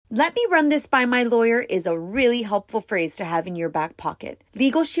Let me run this by my lawyer is a really helpful phrase to have in your back pocket.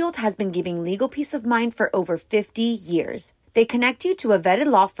 Legal Shield has been giving legal peace of mind for over 50 years. They connect you to a vetted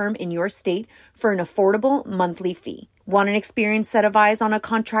law firm in your state for an affordable monthly fee. Want an experienced set of eyes on a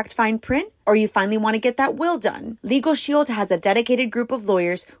contract fine print? Or you finally want to get that will done? Legal Shield has a dedicated group of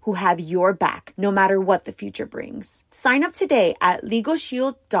lawyers who have your back, no matter what the future brings. Sign up today at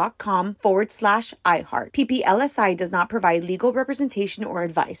LegalShield.com/iHeart. PPLSI does not provide legal representation or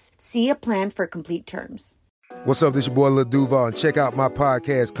advice. See a plan for complete terms. What's up, this your boy Lil Duval, and check out my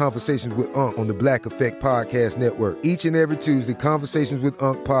podcast, Conversations with Unc, on the Black Effect Podcast Network. Each and every Tuesday, Conversations with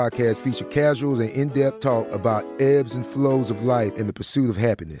Unc podcast feature casuals and in-depth talk about ebbs and flows of life and the pursuit of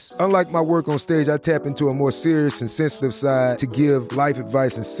happiness. Unlike my work on stage, I tap into a more serious and sensitive side to give life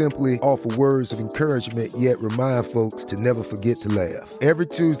advice and simply offer words of encouragement, yet remind folks to never forget to laugh. Every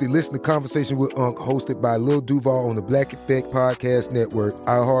Tuesday, listen to Conversations with Unc, hosted by Lil Duval on the Black Effect Podcast Network,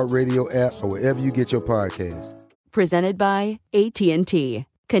 iHeartRadio app, or wherever you get your podcasts. Presented by AT&T.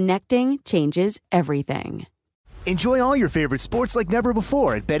 Connecting changes everything. Enjoy all your favorite sports like never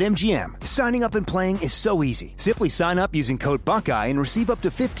before at BetMGM. Signing up and playing is so easy. Simply sign up using code Buckeye and receive up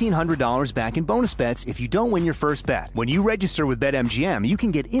to $1,500 back in bonus bets if you don't win your first bet. When you register with BetMGM, you can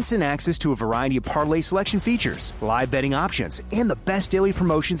get instant access to a variety of parlay selection features, live betting options, and the best daily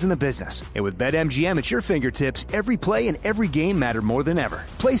promotions in the business. And with BetMGM at your fingertips, every play and every game matter more than ever.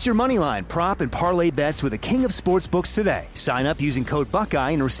 Place your moneyline, prop, and parlay bets with the king of sportsbooks today. Sign up using code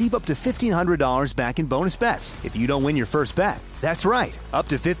Buckeye and receive up to $1,500 back in bonus bets if you don't win your first bet. That's right, up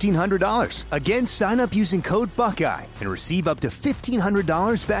to $1,500. Again, sign up using code Buckeye and receive up to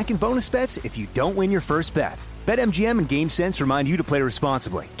 $1,500 back in bonus bets if you don't win your first bet. BetMGM and GameSense remind you to play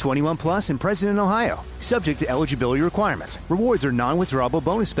responsibly. 21 plus and present in Ohio. Subject to eligibility requirements. Rewards are non-withdrawable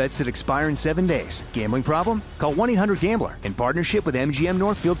bonus bets that expire in 7 days. Gambling problem? Call 1-800-GAMBLER in partnership with MGM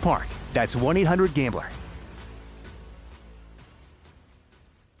Northfield Park. That's 1-800-GAMBLER.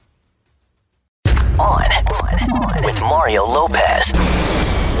 On with Mario Lopez.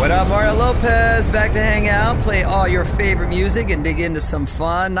 What up, Mario Lopez? Back to hang out, play all your favorite music, and dig into some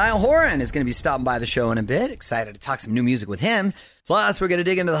fun. Niall Horan is going to be stopping by the show in a bit. Excited to talk some new music with him. Plus, we're going to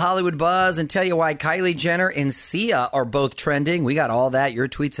dig into the Hollywood buzz and tell you why Kylie Jenner and Sia are both trending. We got all that, your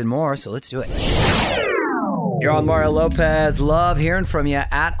tweets, and more, so let's do it. You're on Mario Lopez. Love hearing from you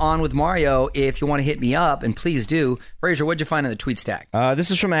at On With Mario. If you want to hit me up, and please do. Fraser, what'd you find in the tweet stack? This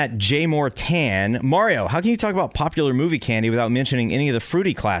is from @JMoreTan. Mario, how can you talk about popular movie candy without mentioning any of the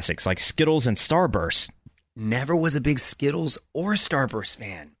fruity classics like Skittles and Starburst? Never was a big Skittles or Starburst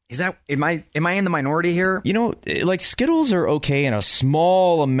fan. Is that am I in the minority here? You know, like Skittles are okay in a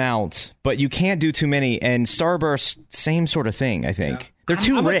small amount, but you can't do too many. And Starburst, same sort of thing, I think. Yeah. They're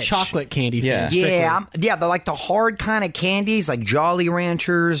too I'm rich. A chocolate candy fan. Yeah, they're like the hard kind of candies, like Jolly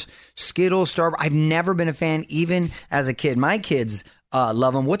Ranchers, Skittles, Starburst. I've never been a fan, even as a kid. My kids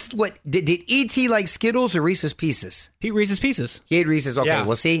love them. Did E.T. like Skittles or Reese's Pieces? Reese's Pieces. He ate Reese's. Okay, yeah.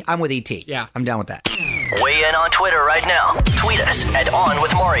 Well, see, I'm with E.T. Yeah, I'm down with that. Weigh in on Twitter right now. Tweet us at On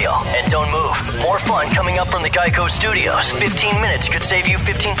With Mario. And don't move. More fun coming up from the Geico Studios. 15 minutes could save you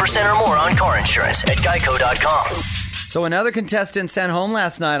 15% or more on car insurance at geico.com. So another contestant sent home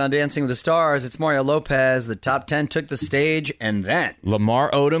last night on Dancing with the Stars. It's Mario Lopez. The top 10 took the stage, and then Lamar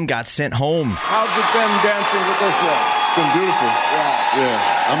Odom got sent home. How's it been dancing with this one? It's been beautiful.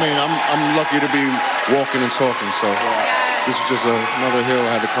 Yeah. I mean, I'm lucky to be walking and talking, so this is just another hill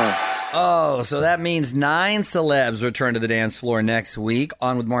I had to climb. Oh, so that means 9 celebs return to the dance floor next week.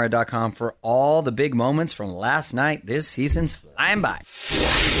 OnWithMario.com for all the big moments from last night. This season's flying by.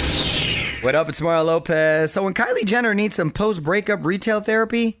 What up, it's Mario Lopez. So when Kylie Jenner needs some post-breakup retail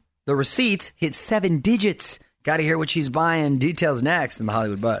therapy, the receipts hit 7 digits. Got to hear what she's buying. Details next in the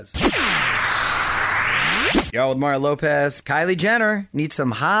Hollywood Buzz. Y'all with Mario Lopez. Kylie Jenner needs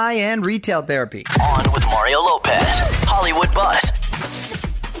some high-end retail therapy. On with Mario Lopez. Hollywood Buzz.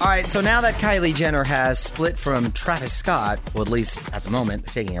 All right, so now that Kylie Jenner has split from Travis Scott, well, at least at the moment,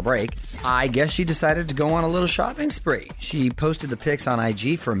 they're taking a break, I guess she decided to go on a little shopping spree. She posted the pics on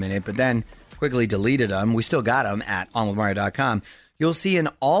IG for a minute, but then quickly deleted them. We still got them at onwithmario.com. You'll see an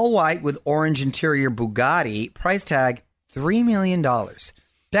all-white with orange interior Bugatti, price tag $3 million.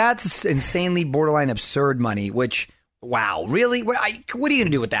 That's insanely borderline absurd money, which, wow, really? What are you going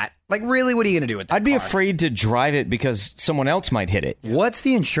to do with that? Like, really, what are you going to do with that I'd be car? afraid to drive it because someone else might hit it. What's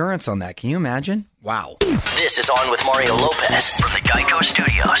the insurance on that? Can you imagine? Wow. This is On with Mario Lopez from the Geico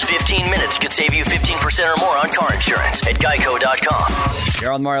Studios. 15 minutes could save you 15% or more on car insurance at geico.com.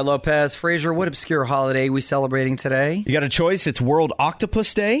 You're on Mario Lopez. Fraser, what obscure holiday are we celebrating today? You got a choice. It's World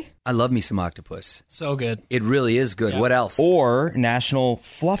Octopus Day. I love me some octopus. So good. It really is good. What else? Or National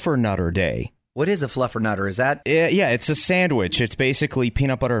Fluffernutter Day. What is a fluffernutter? Is that? Yeah, it's a sandwich. It's basically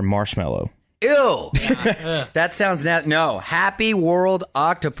peanut butter and marshmallow. Ew. That sounds no. Happy World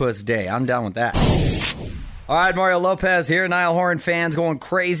Octopus Day. I'm down with that. All right, Mario Lopez here. Niall Horan fans going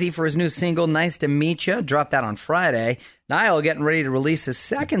crazy for his new single, Nice to Meet Ya. Dropped that on Friday. Niall getting ready to release his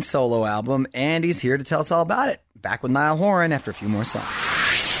second solo album, and he's here to tell us all about it. Back with Niall Horan after a few more songs.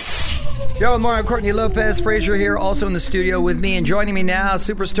 Yo, with Mario Courtney Lopez, Fraser here, also in the studio with me, and joining me now,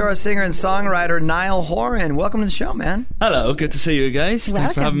 superstar singer and songwriter Niall Horan. Welcome to the show, man. Hello, good to see you guys. Welcome.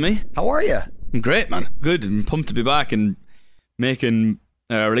 Thanks for having me. How are you? I'm great, man. Good. I'm pumped to be back and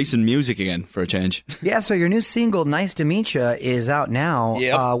releasing music again for a change. Yeah, so your new single, Nice to Meet Ya, is out now.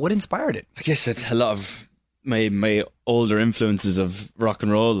 Yep. What inspired it? I guess it's a lot of my older influences of rock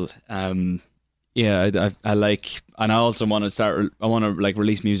and roll. I like, and I also want to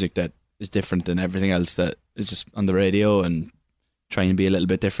release music that is different than everything else that is just on the radio, and try and be a little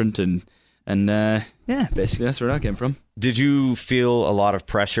bit different, and basically that's where that came from. Did you feel a lot of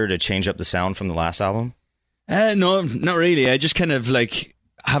pressure to change up the sound from the last album? No, not really. I just kind of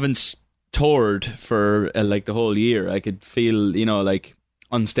haven't toured for the whole year. I could feel,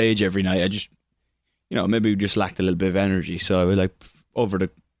 on stage every night. I just, maybe just lacked a little bit of energy. So I would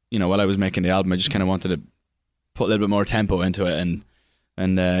while I was making the album, I just kind of wanted to put a little bit more tempo into it,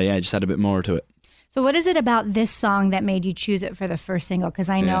 and I just had a bit more to it. So what is it about this song that made you choose it for the first single? Because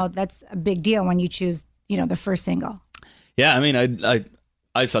I know that's a big deal when you choose, the first single. Yeah, I mean,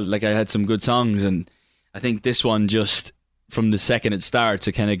 I felt like I had some good songs, and I think this one, just from the second it starts,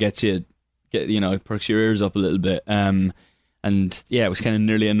 it kind of it perks your ears up a little bit. And yeah, it was kind of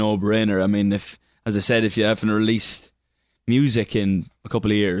nearly a no-brainer. I mean, if you haven't released music in a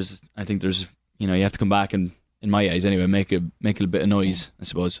couple of years, I think there's, you have to come back and, in my eyes anyway, make a bit of noise, I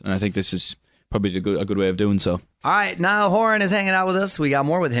suppose. And I think this is probably a good way of doing so. All right, Niall Horan is hanging out with us. We got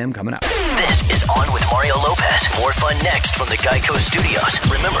more with him coming up. This is On with Mario Lopez. More fun next from the Geico Studios.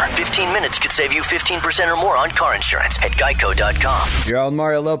 Remember, 15 minutes could save you 15% or more on car insurance at geico.com. You're on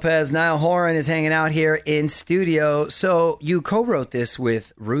Mario Lopez. Niall Horan is hanging out here in studio. So you co-wrote this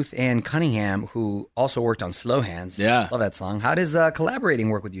with Ruth Ann Cunningham, who also worked on Slow Hands. Yeah. Love that song. How does collaborating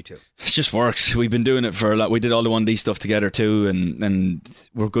work with you two? It just works. We've been doing it for a lot. We did all the 1D stuff together too, and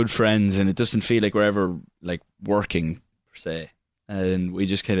we're good friends, and it doesn't feel like we're ever working per se. And we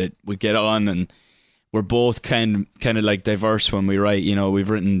just we get on, and we're both kind of diverse when we write. We've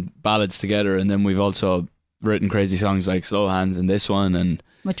written ballads together, and then we've also written crazy songs like Slow Hands and this one, and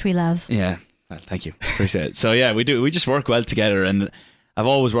which we love. Yeah, well, thank you, appreciate it. So yeah, we do. We just work well together, and I've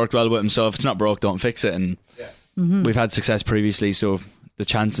always worked well with him. So if it's not broke, don't fix it. And we've had success previously, so the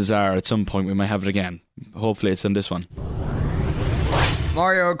chances are at some point we might have it again. Hopefully, it's on this one.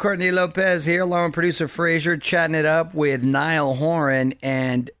 Mario Courtney Lopez here, along with producer Fraser, chatting it up with Niall Horan.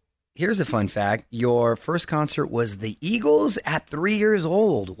 And here's a fun fact. Your first concert was the Eagles at 3 years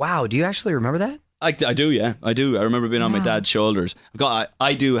old. Wow. Do you actually remember that? I do, yeah. I do. I remember being on my dad's shoulders.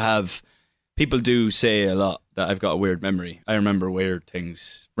 I do have... People do say a lot that I've got a weird memory. I remember weird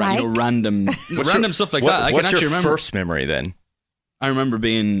things. Right? Random stuff like that. I can actually remember. What's your first memory then? I remember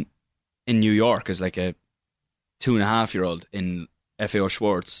being in New York as a 2.5-year-old in FAO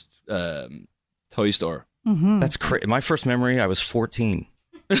Schwartz toy store. Mm-hmm. That's crazy. My first memory, I was 14.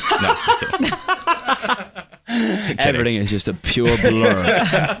 No, everything is just a pure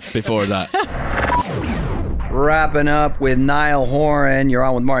blur before that. Wrapping up with Niall Horan. You're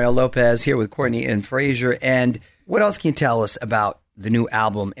on with Mario Lopez here with Courtney and Fraser. And what else can you tell us about the new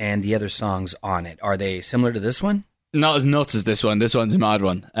album and the other songs on it? Are they similar to this one? Not as nuts as this one. This one's a mad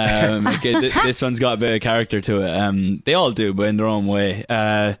one. This one's got a bit of character to it. They all do, but in their own way.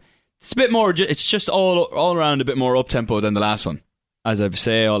 It's a bit more. It's just all around a bit more up tempo than the last one. As I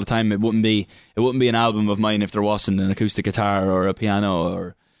say all the time, it wouldn't be an album of mine if there wasn't an acoustic guitar or a piano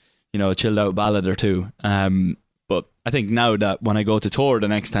or a chilled out ballad or two. But I think now that when I go to tour the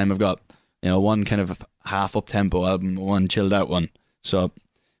next time, I've got one kind of half up tempo album, one chilled out one. So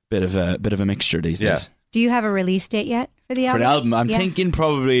bit of a mixture these days. Do you have a release date yet for the album? For the album, I'm thinking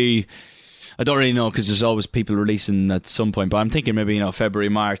probably, I don't really know because there's always people releasing at some point, but I'm thinking maybe February,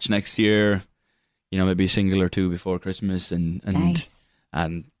 March next year, maybe a single or two before Christmas and nice.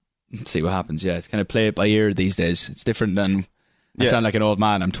 And see what happens. Yeah, it's kind of play it by ear these days. It's different than, I sound like an old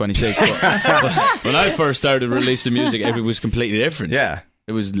man, I'm 26, but when I first started releasing music, it was completely different. Yeah.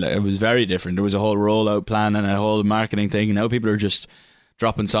 It was very different. There was a whole rollout plan and a whole marketing thing, and now people are just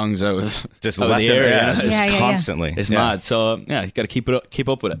dropping songs out of just out left of the and area. right, just constantly. It's mad. So yeah, you got to keep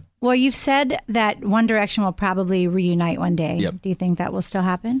up with it. Well, you've said that One Direction will probably reunite one day. Yep. Do you think that will still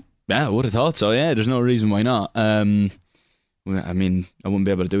happen? Yeah, I would have thought so. Yeah, there's no reason why not. I mean, I wouldn't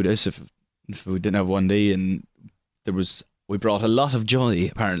be able to do this if we didn't have 1D, and we brought a lot of joy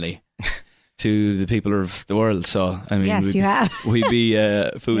apparently to the people of the world. So I mean, yes, you have. We'd be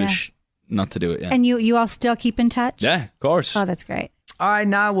foolish not to do it. Yeah. And you all still keep in touch? Yeah, of course. Oh, that's great. All right,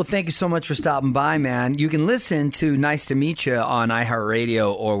 Niall, well, thank you so much for stopping by, man. You can listen to Nice to Meet You on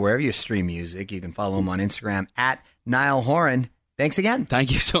iHeartRadio or wherever you stream music. You can follow him on Instagram at Niall Horan. Thanks again.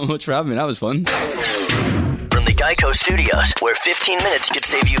 Thank you so much for having me. That was fun. From the Geico Studios, where 15 minutes could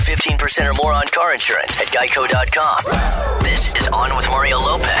save you 15% or more on car insurance at geico.com. This is On with Mario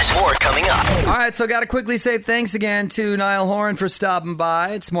Lopez. More coming up. All right, so got to quickly say thanks again to Niall Horan for stopping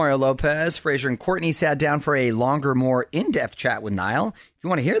by. It's Mario Lopez. Fraser and Courtney sat down for a longer, more in-depth chat with Niall. If you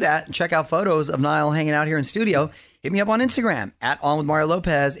want to hear that and check out photos of Niall hanging out here in studio, hit me up on Instagram at On with Mario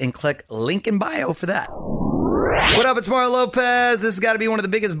Lopez and click link in bio for that. What up, it's Mario Lopez. This has got to be one of the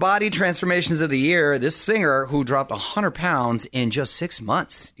biggest body transformations of the year. This singer who dropped 100 pounds in just 6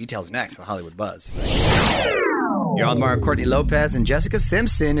 months. Details next on Hollywood Buzz. You're on with Mario, Courtney Lopez, and Jessica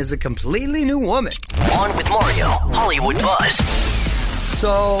Simpson is a completely new woman. On with Mario, Hollywood Buzz.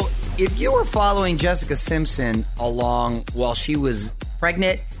 So, if you were following Jessica Simpson along while she was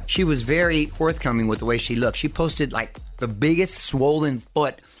pregnant, she was very forthcoming with the way she looked. She posted like the biggest swollen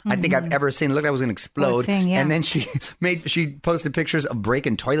foot I think I've ever seen. It looked like it was going to explode. Thing, yeah. And then she posted pictures of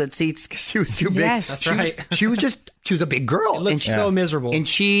breaking toilet seats because she was too big. Yes. That's right. She was a big girl. It looked so miserable. And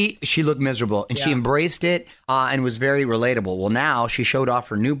she looked miserable. And she embraced it and was very relatable. Well, now she showed off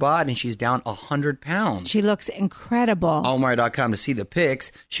her new bod and she's down 100 pounds. She looks incredible. Allmario.com to see the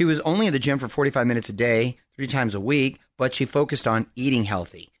pics. She was only in the gym for 45 minutes a day, 3 times a week, but she focused on eating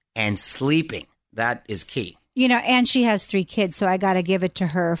healthy and sleeping. That is key. You know, and she has 3 kids, so I got to give it to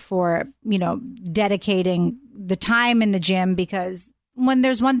her for, dedicating the time in the gym, because when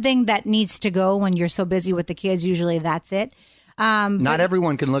there's one thing that needs to go when you're so busy with the kids, usually that's it. Not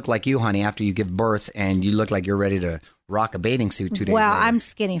everyone can look like you, honey, after you give birth and you look like you're ready to rock a bathing suit 2 days later. Well, I'm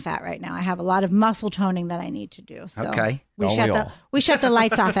skinny fat right now. I have a lot of muscle toning that I need to do. So okay. We shut the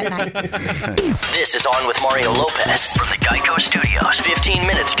lights off at night. This is On with Mario Lopez from the Geico Studios. 15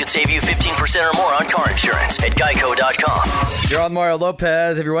 minutes could save you 15% or more on car insurance at geico.com. You're on Mario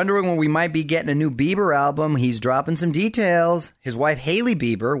Lopez. If you're wondering when we might be getting a new Bieber album, he's dropping some details. His wife, Hailey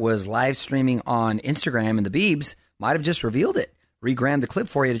Bieber, was live streaming on Instagram, and the Biebs might have just revealed it. Regrammed the clip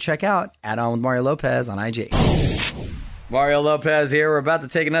for you to check out at On with Mario Lopez on IG. Mario Lopez here. We're about to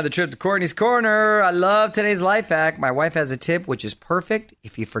take another trip to Courtney's Corner. I love today's life hack. My wife has a tip which is perfect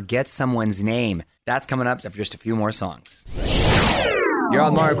if you forget someone's name. That's coming up after just a few more songs. You're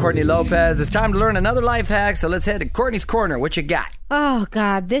on Mario, Courtney Lopez. It's time to learn another life hack, so let's head to Courtney's Corner. What you got? Oh,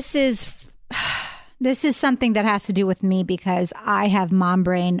 God. This is something that has to do with me because I have mom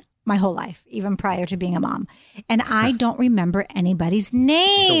brain my whole life, even prior to being a mom. And I don't remember anybody's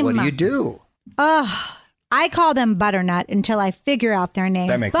name. So what do you do? I call them Butternut until I figure out their name.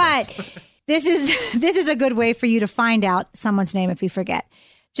 That makes sense. This is a good way for you to find out someone's name if you forget.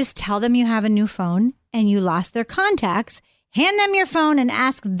 Just tell them you have a new phone and you lost their contacts. Hand them your phone and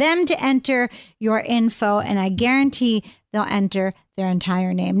ask them to enter your info, and I guarantee they'll enter their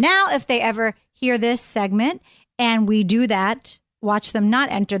entire name. Now, if they ever hear this segment and we do that, watch them not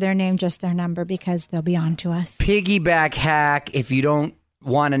enter their name, just their number, because they'll be on to us. Piggyback hack. If you don't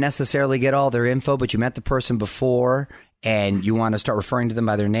want to necessarily get all their info, but you met the person before and you want to start referring to them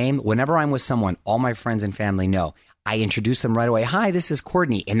by their name, whenever I'm with someone, all my friends and family know. I introduce them right away. Hi, this is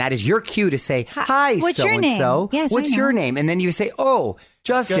Courtney. And that is your cue to say, hi, What's so-and-so. your name? Yes, What's your name? And then you say, oh,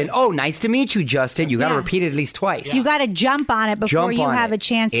 Justin. Oh, nice to meet you, Justin. You got to repeat it at least twice. You got to jump on it before you have a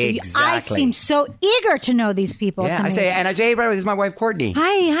chance to. Exactly. I seem so eager to know these people. Yeah, I say, hey, by the way, this is my wife, Courtney.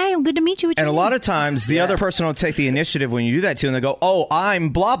 Hi, I'm good to meet you. And a lot of times, the other person will take the initiative when you do that too, and they go, oh, I'm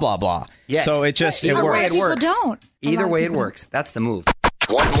blah, blah, blah. Yes. So it just, it works. People don't. Either way it works. That's the move.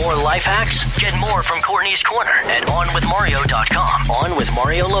 Want more life hacks? Get more from Courtney's Corner at OnWithMario.com. On with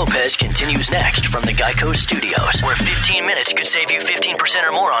Mario Lopez continues next from the Geico Studios, where 15 minutes could save you 15%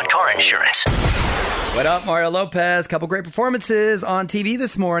 or more on car insurance. What up, Mario Lopez? Couple great performances on TV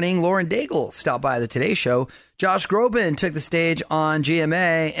this morning. Lauren Daigle stopped by the Today Show. Josh Groban took the stage on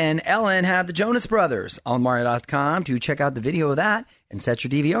GMA. And Ellen had the Jonas Brothers on Mario.com to check out the video of that and set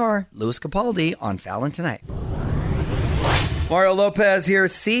your DVR. Louis Capaldi on Fallon Tonight. Mario Lopez here.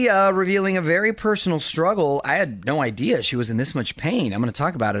 Sia revealing a very personal struggle. I had no idea she was in this much pain. I'm going to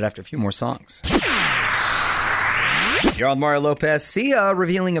talk about it after a few more songs. You're on Mario Lopez. Sia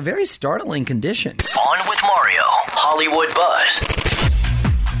revealing a very startling condition. On with Mario, Hollywood Buzz.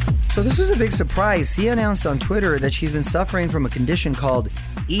 So this was a big surprise. Sia announced on Twitter that she's been suffering from a condition called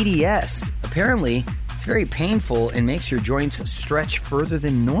EDS. Apparently, it's very painful and makes your joints stretch further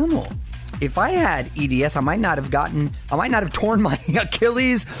than normal. If I had EDS, I might not have torn my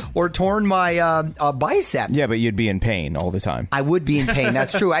Achilles or torn my bicep. Yeah, but you'd be in pain all the time. I would be in pain.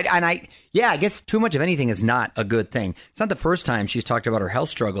 That's true. I guess too much of anything is not a good thing. It's not the first time she's talked about her health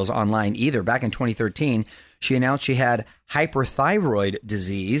struggles online either. Back in 2013, she announced she had hyperthyroid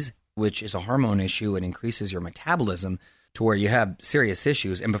disease, which is a hormone issue and increases your metabolism to where you have serious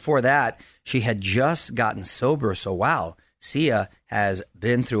issues. And before that, she had just gotten sober. So wow, Sia has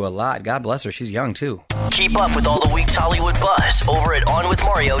been through a lot. God bless her. She's young, too. Keep up with all the week's Hollywood buzz over at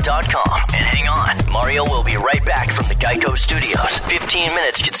onwithmario.com. And hang on, Mario will be right back from the Geico Studios. 15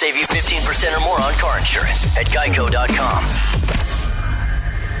 minutes could save you 15% or more on car insurance at geico.com.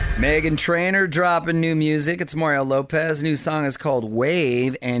 Meghan Trainor dropping new music. It's Mario Lopez. New song is called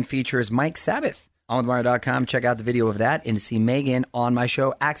Wave and features Mike Sabbath. OnWithMario.com. Check out the video of that and see Meghan on my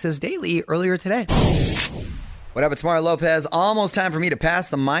show Access Daily earlier today. What up? It's Mario Lopez. Almost time for me to pass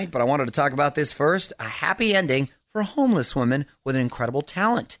the mic, but I wanted to talk about this first. A happy ending for a homeless woman with an incredible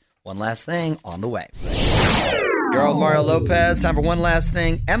talent. One last thing on the way. You're on Mario Lopez. Time for one last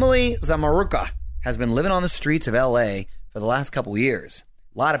thing. Emily Zamaruca has been living on the streets of L.A. for the last couple years.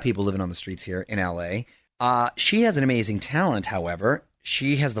 A lot of people living on the streets here in L.A. She has an amazing talent, however.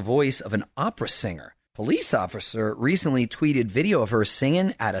 She has the voice of an opera singer. Police officer recently tweeted video of her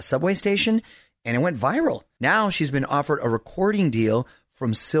singing at a subway station, and it went viral. Now she's been offered a recording deal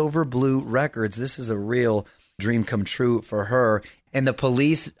from Silver Blue Records. This is a real dream come true for her. And the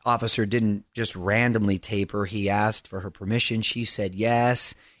police officer didn't just randomly tape her. He asked for her permission. She said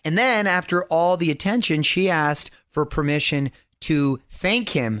yes. And then after all the attention, she asked for permission to thank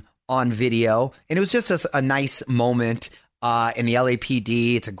him on video. And it was just a nice moment in the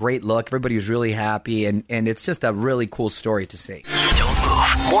LAPD. It's a great look. Everybody was really happy. And it's just a really cool story to see. Don't move.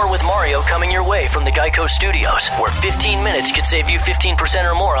 More with Mario coming your way from the Geico Studios, where 15 minutes could save you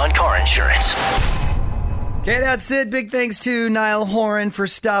 15% or more on car insurance. Okay, that's it. Big thanks to Niall Horan for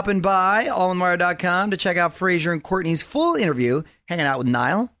stopping by. AllInMario.com to check out Fraser and Courtney's full interview, hanging out with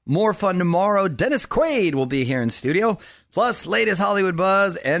Niall. More fun tomorrow. Dennis Quaid will be here in studio. Plus, latest Hollywood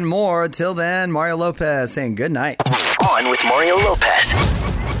buzz and more. Till then, Mario Lopez saying good night. On with Mario Lopez.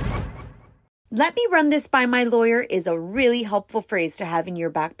 Let me run this by my lawyer is a really helpful phrase to have in your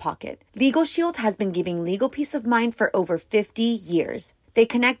back pocket. Legal Shield has been giving legal peace of mind for over 50 years. They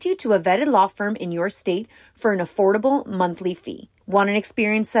connect you to a vetted law firm in your state for an affordable monthly fee. Want an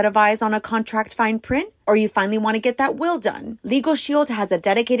experienced set of eyes on a contract fine print? Or you finally want to get that will done? Legal Shield has a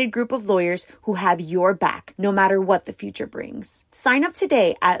dedicated group of lawyers who have your back, no matter what the future brings. Sign up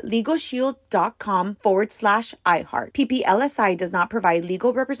today at LegalShield.com/iHeart. PPLSI does not provide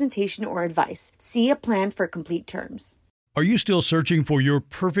legal representation or advice. See a plan for complete terms. Are you still searching for your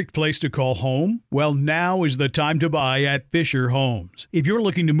perfect place to call home? Well, now is the time to buy at Fisher Homes. If you're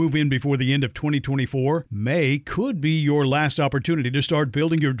looking to move in before the end of 2024, May could be your last opportunity to start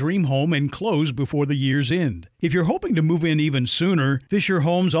building your dream home and close before the year's end. If you're hoping to move in even sooner, Fisher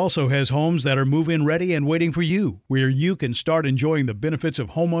Homes also has homes that are move-in ready and waiting for you, where you can start enjoying the benefits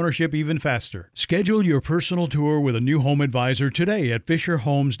of homeownership even faster. Schedule your personal tour with a new home advisor today at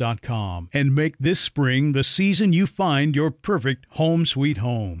FisherHomes.com and make this spring the season you find your perfect home sweet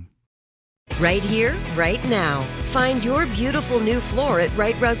home. Right here, right now. Find your beautiful new floor at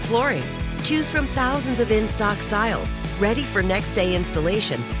Right Rug Flooring. Choose from thousands of in-stock styles, ready for next day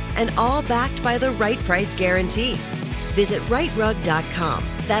installation, and all backed by the right price guarantee. Visit rightrug.com.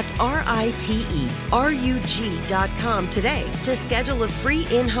 That's RITERUG.com today to schedule a free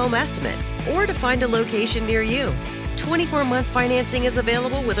in-home estimate or to find a location near you. 24-month financing is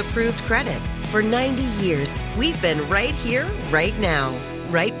available with approved credit. For 90 years, we've been right here, right now.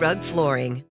 Right Rug Flooring.